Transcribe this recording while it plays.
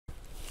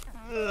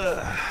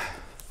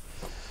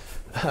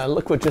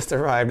Look what just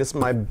arrived. It's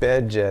my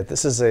BedJet.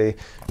 This is a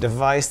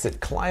device that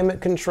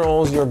climate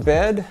controls your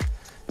bed.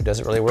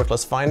 Does it really work?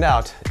 Let's find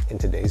out in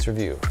today's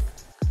review.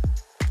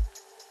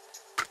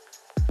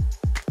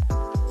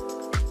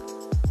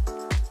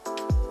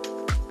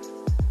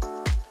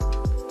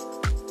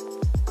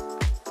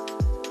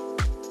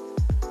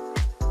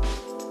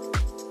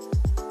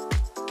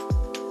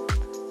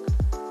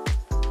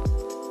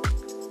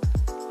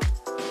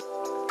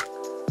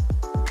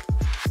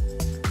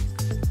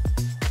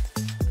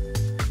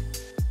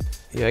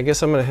 Yeah, I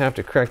guess I'm gonna have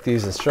to crack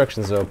these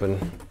instructions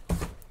open.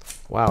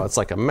 Wow, it's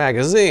like a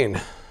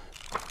magazine.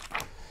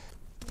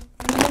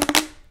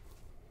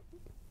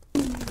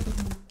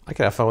 I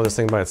could have fun with this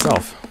thing by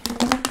itself.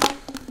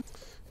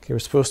 Okay, we're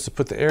supposed to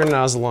put the air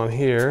nozzle on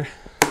here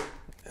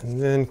and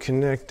then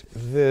connect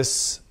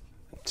this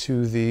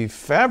to the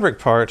fabric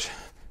part,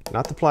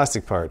 not the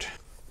plastic part.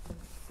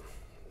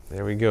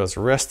 There we go, it's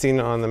resting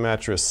on the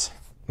mattress.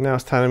 Now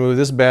it's time to move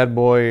this bad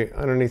boy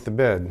underneath the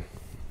bed.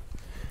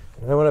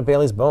 I don't want to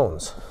Bailey's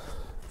bones.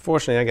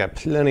 Fortunately, I got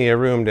plenty of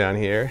room down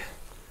here.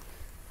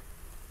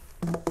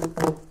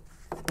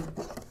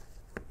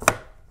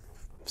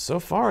 So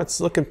far,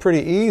 it's looking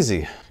pretty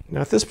easy.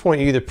 Now at this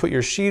point, you either put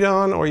your sheet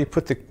on or you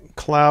put the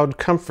Cloud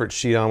Comfort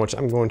sheet on, which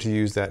I'm going to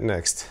use that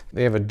next.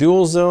 They have a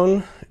dual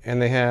zone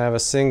and they have a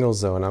single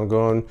zone. I'm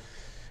going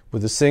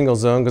with the single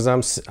zone because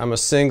I'm a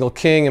single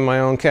king in my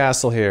own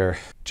castle here.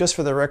 Just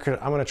for the record,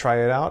 I'm going to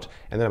try it out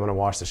and then I'm going to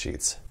wash the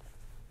sheets.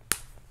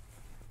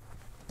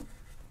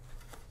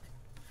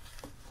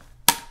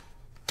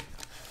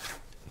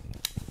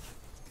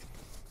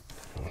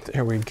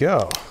 There we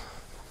go.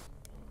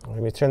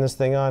 Let me turn this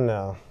thing on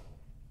now.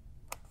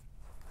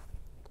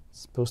 It's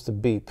supposed to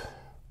beep.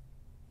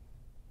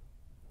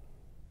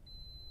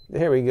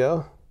 There we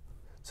go.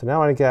 So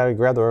now I gotta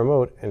grab the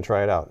remote and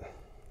try it out.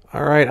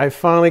 All right, I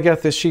finally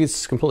got the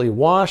sheets completely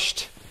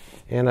washed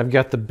and I've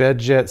got the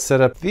BedJet set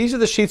up. These are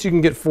the sheets you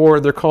can get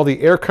they're called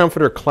the Air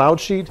Comforter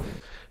Cloud Sheet.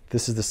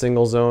 This is the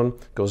single zone,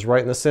 goes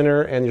right in the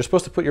center, and you're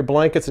supposed to put your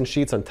blankets and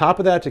sheets on top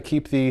of that to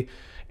keep the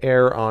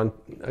air on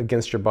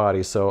against your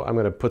body. So I'm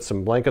gonna put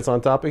some blankets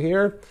on top of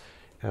here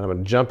and I'm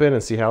gonna jump in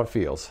and see how it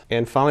feels.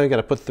 And finally, we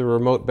gotta put the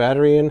remote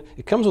battery in.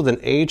 It comes with an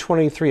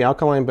A23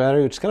 alkaline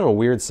battery, which is kind of a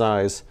weird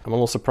size. I'm a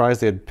little surprised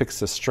they had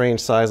picked a strange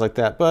size like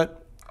that,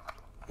 but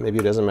maybe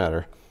it doesn't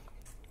matter.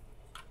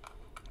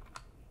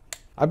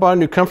 I bought a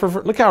new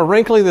comfort. Look how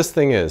wrinkly this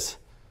thing is.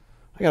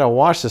 I gotta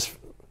wash this,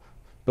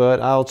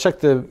 but I'll check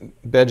the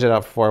BedJet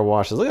out before I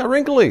wash this. Look how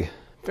wrinkly,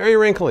 very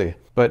wrinkly.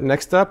 But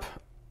next up,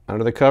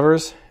 under the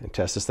covers and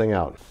test this thing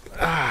out.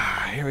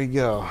 Here we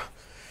go.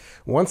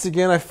 Once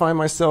again, I find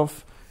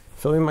myself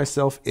filming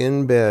myself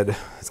in bed.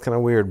 It's kind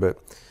of weird, but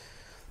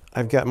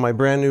I've got my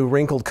brand new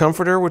wrinkled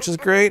comforter, which is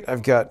great.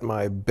 I've got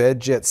my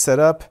BedJet set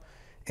up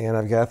and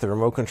I've got the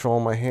remote control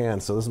in my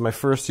hand. So this is my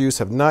first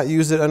use. I've not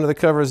used it under the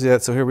covers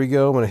yet. So here we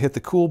go. I'm gonna hit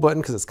the cool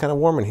button because it's kind of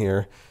warm in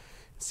here.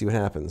 See what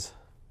happens.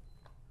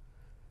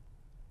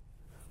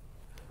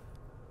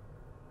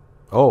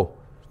 Oh,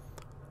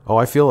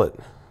 I feel it.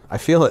 I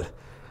feel it.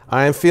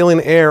 I am feeling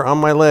air on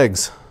my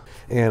legs,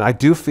 and I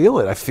do feel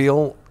it. I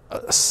feel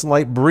a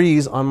slight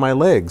breeze on my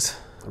legs.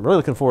 I'm really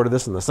looking forward to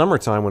this in the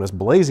summertime when it's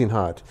blazing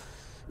hot.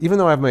 Even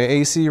though I have my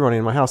AC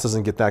running, my house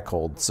doesn't get that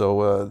cold.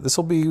 So this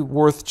will be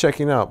worth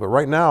checking out. But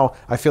right now,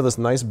 I feel this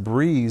nice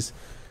breeze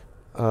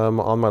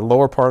on my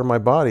lower part of my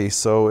body,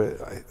 so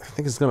I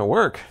think it's gonna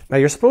work. Now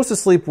you're supposed to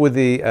sleep with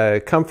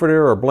the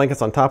comforter or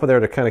blankets on top of there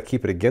to kind of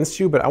keep it against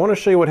you, but I wanna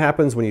show you what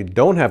happens when you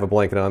don't have a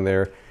blanket on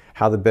there,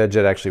 how the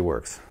BedJet actually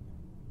works.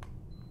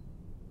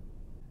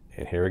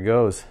 And here it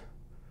goes.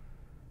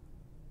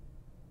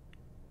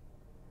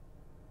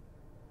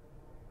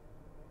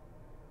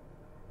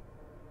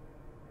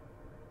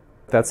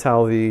 That's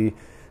how the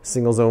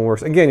single zone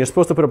works. Again, you're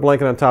supposed to put a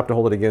blanket on top to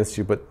hold it against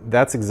you, but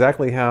that's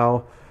exactly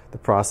how the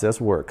process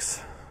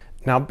works.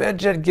 Now,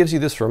 BedJet gives you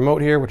this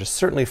remote here, which is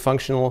certainly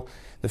functional.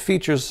 The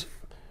features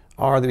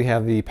are that we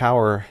have the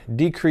power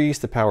decrease,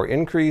 the power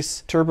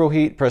increase, turbo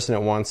heat, pressing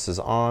it once is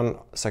on,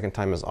 second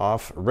time is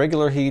off,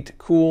 regular heat,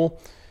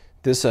 cool.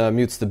 This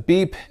mutes the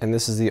beep, and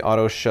this is the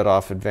auto shut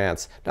off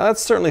advance. Now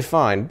that's certainly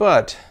fine,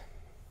 but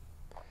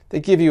they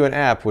give you an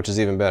app, which is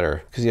even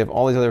better, because you have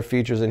all these other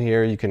features in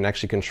here. You can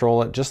actually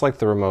control it just like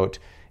the remote,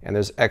 and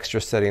there's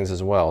extra settings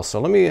as well. So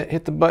let me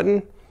hit the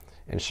button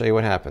and show you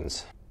what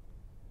happens.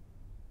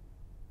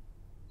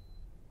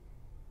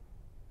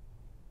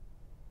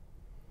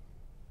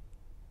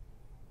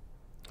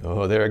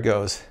 Oh, there it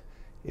goes.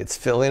 It's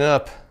filling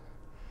up.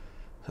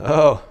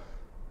 Oh.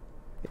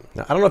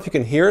 Now, I don't know if you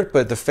can hear it,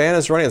 but the fan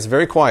is running. It's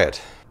very quiet.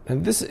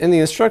 And this, in the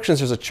instructions,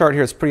 there's a chart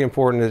here. It's pretty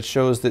important. It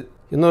shows that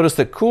you'll notice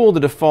that cool,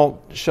 the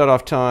default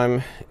shut-off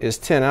time is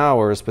 10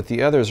 hours, but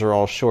the others are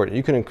all short.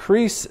 You can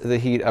increase the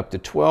heat up to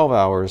 12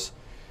 hours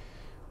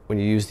when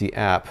you use the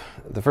app.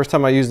 The first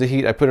time I used the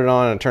heat, I put it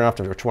on and it turned off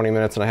for 20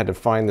 minutes, and I had to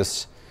find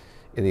this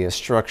in the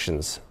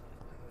instructions.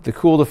 The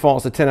cool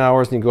defaults to 10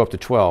 hours and you go up to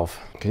 12.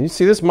 Can you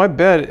see this? My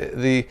bed,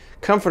 the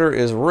comforter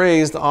is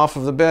raised off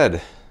of the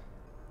bed.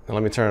 Now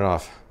let me turn it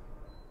off.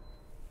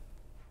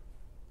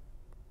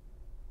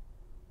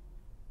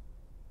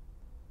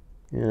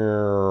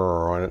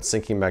 And it's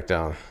sinking back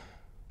down.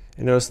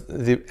 And notice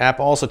the app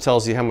also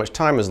tells you how much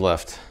time is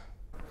left.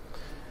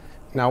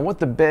 Now what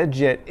the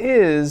BedJet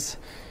is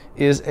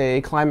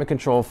a climate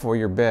control for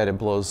your bed. It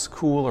blows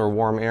cool or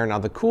warm air. Now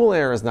the cool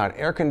air is not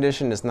air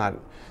conditioned, there's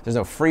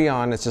no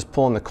Freon, it's just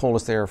pulling the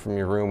coldest air from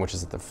your room, which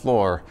is at the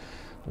floor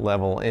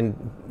level,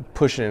 and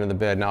pushing it into the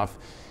bed. Now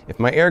if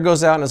my air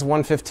goes out and it's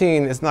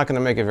 115, it's not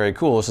gonna make it very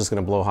cool, it's just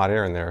gonna blow hot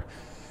air in there.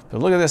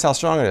 But look at this, how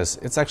strong it is.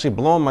 It's actually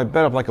blowing my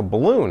bed up like a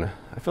balloon.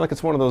 I feel like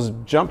it's one of those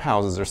jump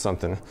houses or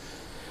something.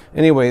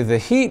 Anyway, the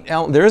heat,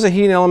 there is a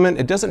heat element.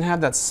 It doesn't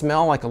have that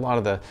smell like a lot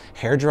of the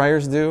hair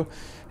dryers do.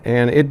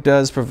 And it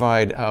does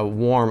provide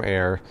warm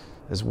air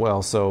as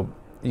well. So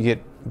you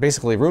get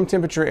basically room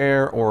temperature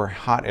air or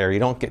hot air. You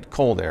don't get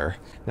cold air.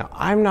 Now,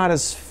 I'm not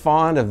as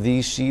fond of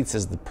these sheets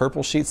as the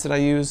purple sheets that I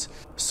use.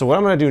 So what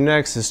I'm gonna do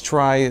next is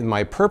try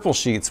my purple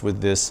sheets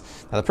with this.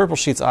 Now, the purple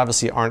sheets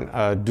obviously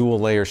aren't dual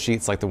layer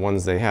sheets like the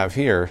ones they have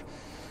here,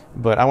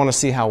 but I wanna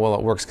see how well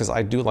it works because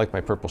I do like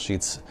my purple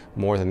sheets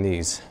more than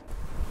these.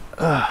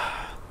 Look at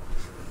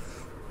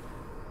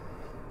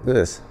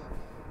this.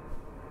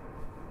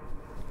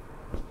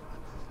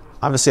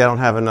 Obviously, I don't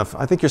have enough.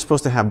 I think you're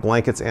supposed to have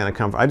blankets and a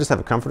comforter. I just have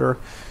a comforter.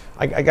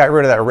 I got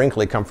rid of that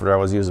wrinkly comforter I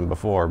was using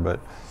before, but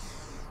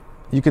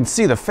you can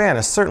see the fan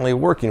is certainly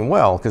working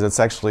well because it's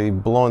actually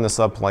blowing this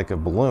up like a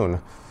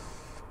balloon.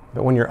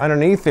 But when you're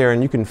underneath there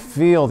and you can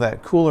feel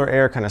that cooler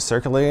air kind of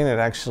circulating, it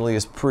actually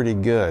is pretty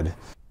good.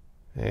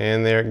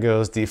 And there it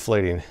goes,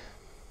 deflating.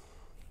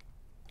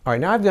 All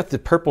right, now I've got the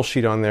purple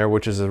sheet on there,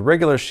 which is a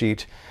regular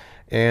sheet,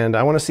 and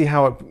I want to see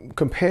how it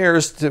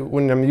compares to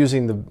when I'm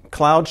using the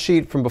cloud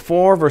sheet from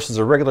before versus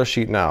a regular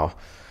sheet now.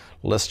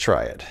 Let's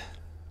try it.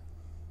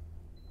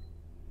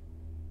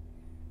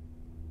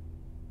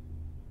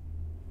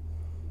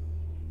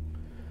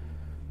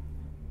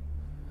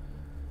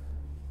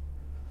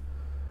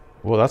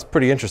 Well, that's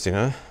pretty interesting,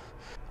 huh?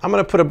 I'm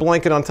gonna put a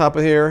blanket on top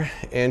of here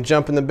and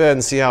jump in the bed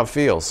and see how it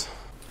feels.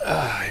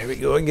 Here we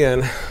go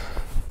again.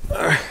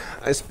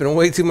 I spend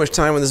way too much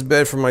time on this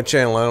bed for my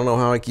channel. I don't know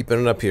how I keep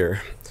it up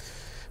here.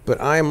 But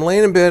I am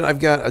laying in bed. I've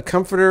got a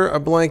comforter, a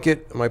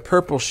blanket, my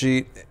purple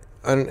sheet,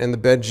 and the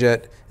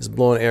BedJet is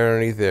blowing air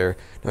underneath there.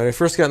 Now, when I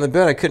first got in the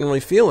bed, I couldn't really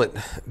feel it.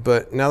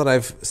 But now that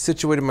I've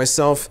situated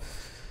myself,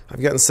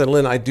 I've gotten settled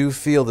in, I do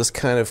feel this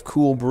kind of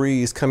cool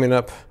breeze coming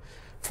up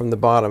from the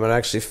bottom. It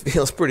actually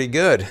feels pretty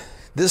good.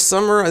 This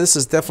summer, this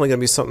is definitely going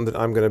to be something that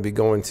I'm going to be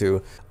going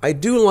to. I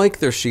do like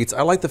their sheets.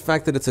 I like the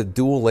fact that it's a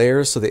dual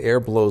layer, so the air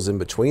blows in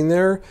between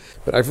there.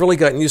 But I've really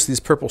gotten used to these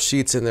purple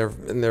sheets, and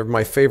they're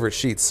my favorite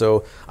sheets.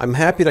 So I'm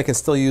happy that I can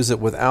still use it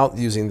without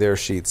using their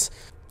sheets.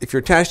 If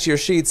you're attached to your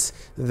sheets,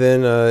 then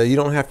you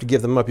don't have to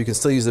give them up. You can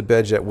still use the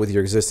BedJet with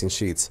your existing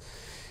sheets.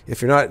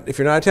 If you're not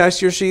attached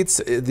to your sheets,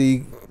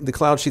 the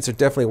cloud sheets are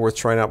definitely worth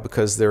trying out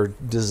because they're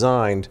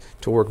designed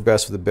to work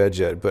best with the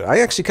BedJet. But I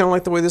actually kind of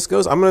like the way this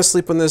goes. I'm going to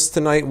sleep on this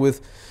tonight with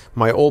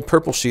my old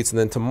purple sheets, and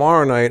then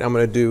tomorrow night I'm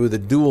going to do the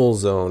dual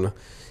zone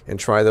and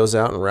try those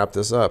out and wrap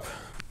this up.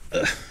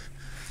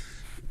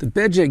 The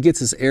BedJet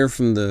gets its air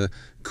from the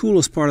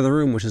coolest part of the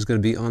room, which is going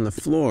to be on the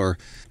floor.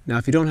 Now,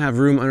 if you don't have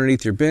room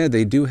underneath your bed,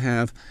 they do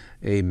have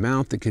a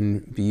mount that can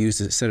be used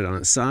to set it on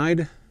its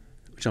side,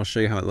 which I'll show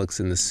you how it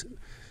looks in this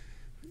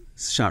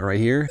shot right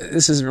here.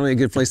 This isn't really a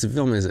good place to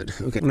film, is it?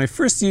 Okay. When I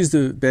first used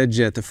the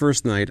BedJet the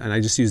first night and I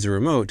just used the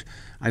remote,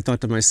 I thought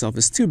to myself,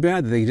 it's too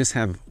bad that they just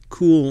have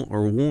cool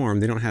or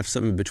warm. They don't have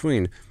something in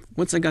between.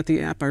 Once I got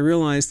the app, I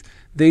realized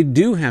they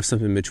do have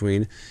something in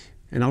between,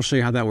 and I'll show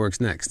you how that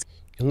works next.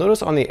 You'll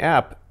notice on the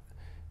app,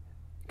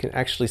 it can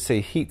actually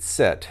say heat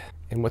set.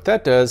 And what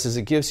that does is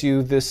it gives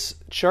you this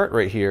chart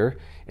right here,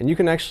 and you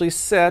can actually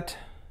set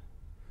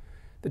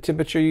the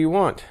temperature you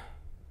want.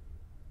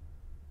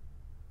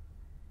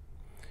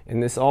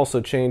 And this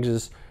also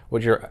changes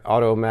what your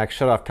auto max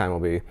shutoff time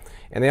will be.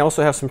 And they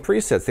also have some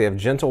presets. They have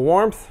gentle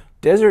warmth,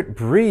 desert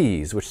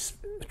breeze, which is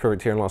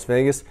perfect here in Las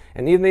Vegas,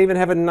 and they even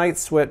have a night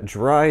sweat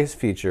dry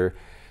feature.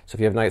 So if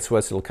you have night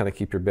sweats, it'll kind of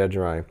keep your bed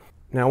dry.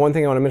 Now, one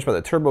thing I want to mention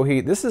about the turbo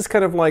heat, this is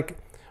kind of like,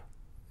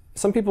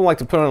 some people like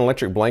to put on an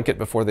electric blanket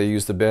before they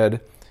use the bed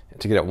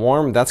to get it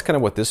warm. That's kind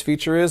of what this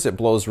feature is. It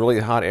blows really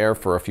hot air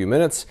for a few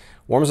minutes,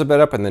 warms the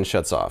bed up, and then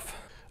shuts off.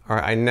 All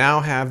right, I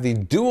now have the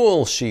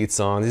dual sheets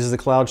on. These are the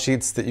cloud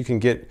sheets that you can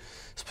get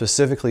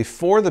specifically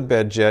for the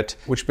BedJet,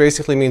 which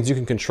basically means you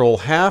can control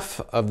half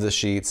of the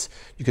sheets.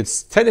 You could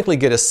technically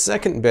get a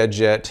second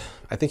BedJet.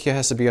 I think it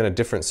has to be on a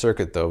different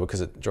circuit though,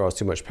 because it draws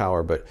too much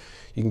power, but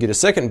you can get a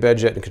second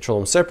BedJet and control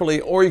them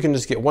separately, or you can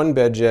just get one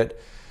BedJet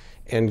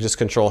and just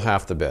control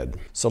half the bed.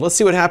 So let's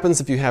see what happens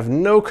if you have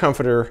no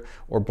comforter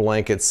or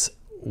blankets,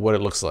 what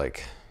it looks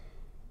like.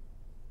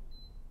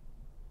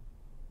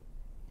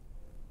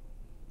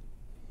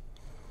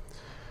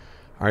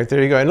 All right,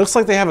 there you go. It looks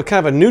like they have a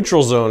kind of a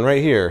neutral zone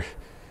right here.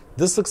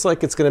 This looks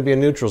like it's going to be a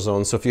neutral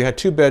zone. So if you had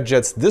two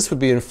BedJets, this would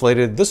be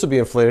inflated, this would be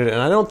inflated, and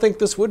I don't think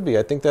this would be.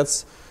 I think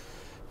that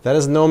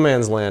is no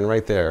man's land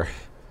right there.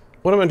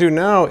 What I'm going to do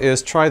now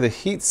is try the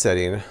heat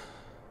setting.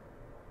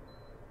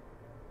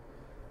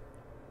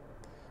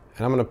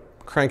 And I'm going to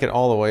crank it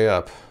all the way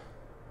up.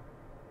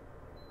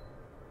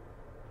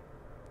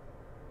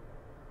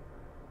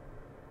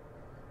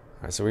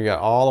 All right, so we got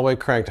all the way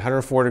cranked,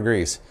 104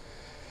 degrees.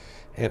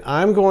 And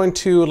I'm going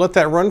to let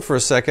that run for a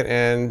second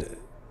and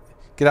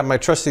get out my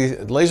trusty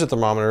laser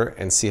thermometer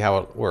and see how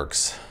it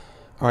works.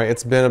 All right,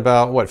 it's been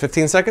about, what,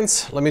 15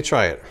 seconds? Let me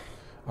try it.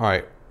 All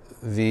right,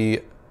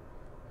 the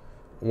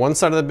one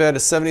side of the bed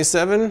is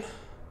 77.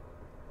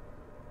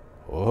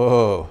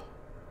 Whoa.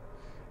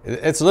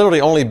 It's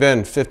literally only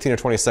been 15 or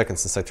 20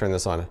 seconds since I turned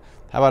this on.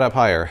 How about up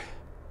higher?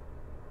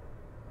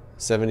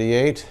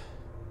 78,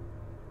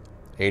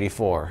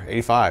 84,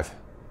 85.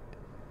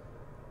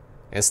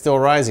 And still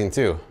rising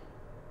too.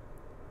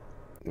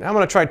 Now I'm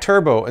gonna try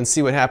turbo and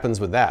see what happens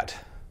with that.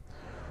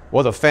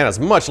 Well, the fan is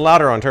much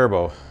louder on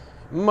turbo,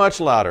 much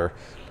louder.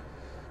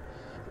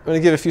 I'm gonna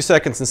give it a few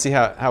seconds and see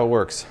how it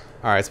works.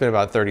 All right, it's been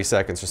about 30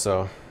 seconds or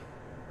so.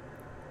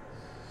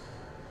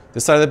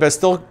 This side of the bed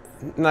still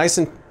nice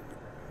and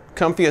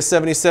comfy at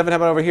 77. How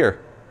about over here?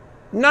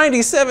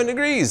 97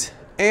 degrees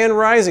and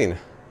rising.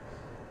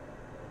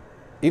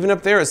 Even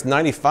up there it's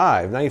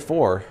 95,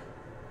 94.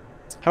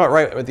 How about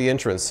right at the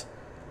entrance?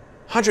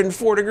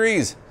 104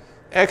 degrees.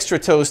 Extra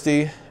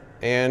toasty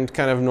and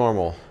kind of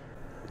normal.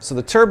 So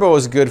the turbo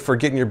is good for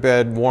getting your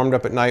bed warmed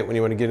up at night when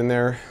you want to get in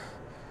there.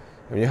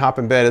 When you hop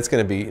in bed, it's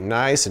going to be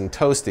nice and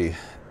toasty.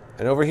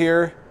 And over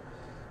here,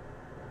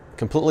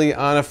 completely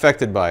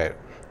unaffected by it.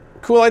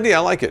 Cool idea, I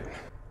like it.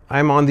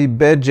 I'm on the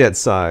BedJet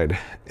side,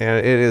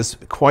 and it is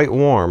quite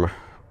warm.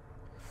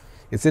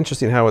 It's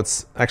interesting how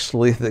it's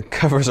actually, the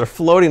covers are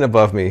floating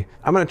above me.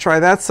 I'm going to try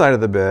that side of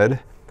the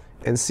bed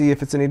and see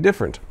if it's any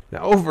different.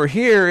 Now over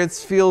here, it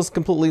feels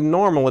completely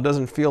normal. It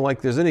doesn't feel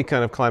like there's any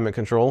kind of climate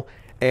control,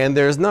 and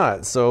there's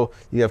not. So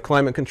you have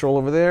climate control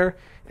over there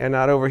and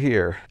not over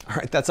here. All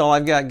right, that's all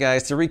I've got,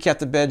 guys. To recap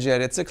the BedJet,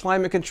 it's a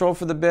climate control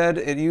for the bed.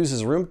 It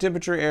uses room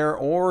temperature air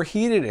or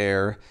heated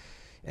air,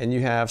 and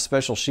you have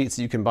special sheets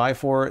that you can buy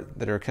for it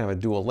that are kind of a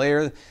dual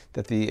layer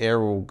that the air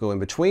will go in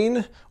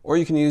between, or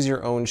you can use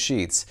your own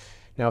sheets.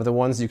 Now, the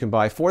ones you can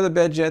buy for the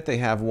BedJet, they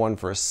have one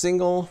for a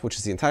single, which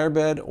is the entire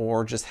bed,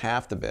 or just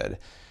half the bed.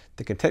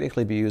 They can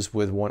technically be used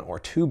with one or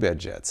two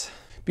BedJets.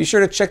 Be sure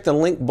to check the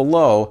link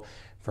below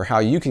for how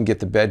you can get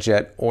the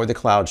BedJet or the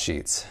cloud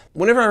sheets.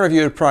 Whenever I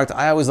review a product,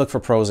 I always look for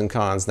pros and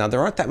cons. Now,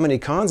 there aren't that many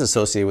cons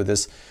associated with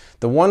this.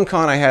 The one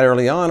con I had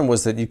early on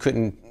was that you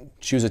couldn't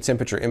choose a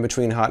temperature in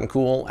between hot and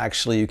cool.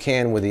 Actually, you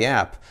can with the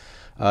app.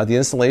 The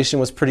installation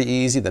was pretty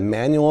easy. The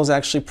manual is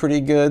actually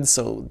pretty good,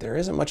 so there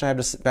isn't much I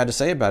have bad to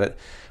say about it.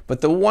 But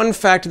the one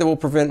factor that will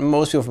prevent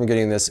most people from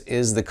getting this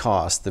is the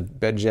cost. The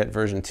BedJet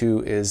version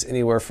 2 is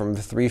anywhere from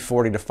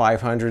 $340 to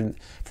 $500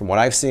 from what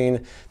I've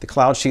seen. The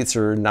cloud sheets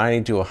are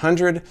 $90 to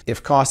 $100.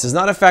 If cost is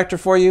not a factor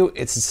for you,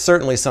 it's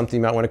certainly something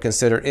you might want to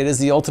consider. It is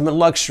the ultimate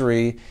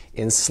luxury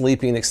in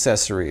sleeping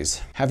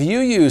accessories. Have you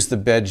used the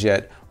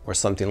BedJet or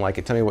something like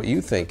it? Tell me what you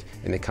think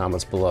in the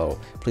comments below.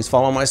 Please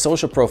follow my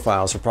social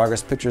profiles for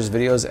progress pictures,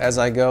 videos as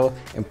I go,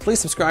 and please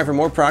subscribe for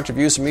more product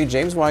reviews from me,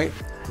 James White,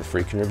 with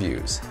Freakin'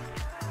 Reviews.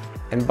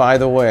 And by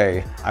the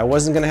way, I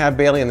wasn't gonna have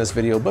Bailey in this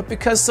video, but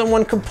because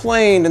someone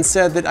complained and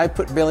said that I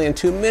put Bailey in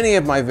too many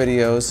of my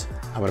videos,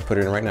 I'm gonna put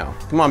her in right now.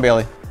 Come on,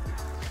 Bailey.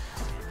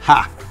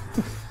 Ha!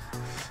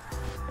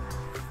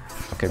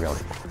 Okay, Bailey.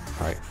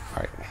 All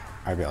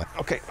right, Bailey.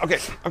 Okay,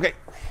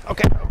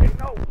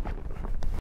 no.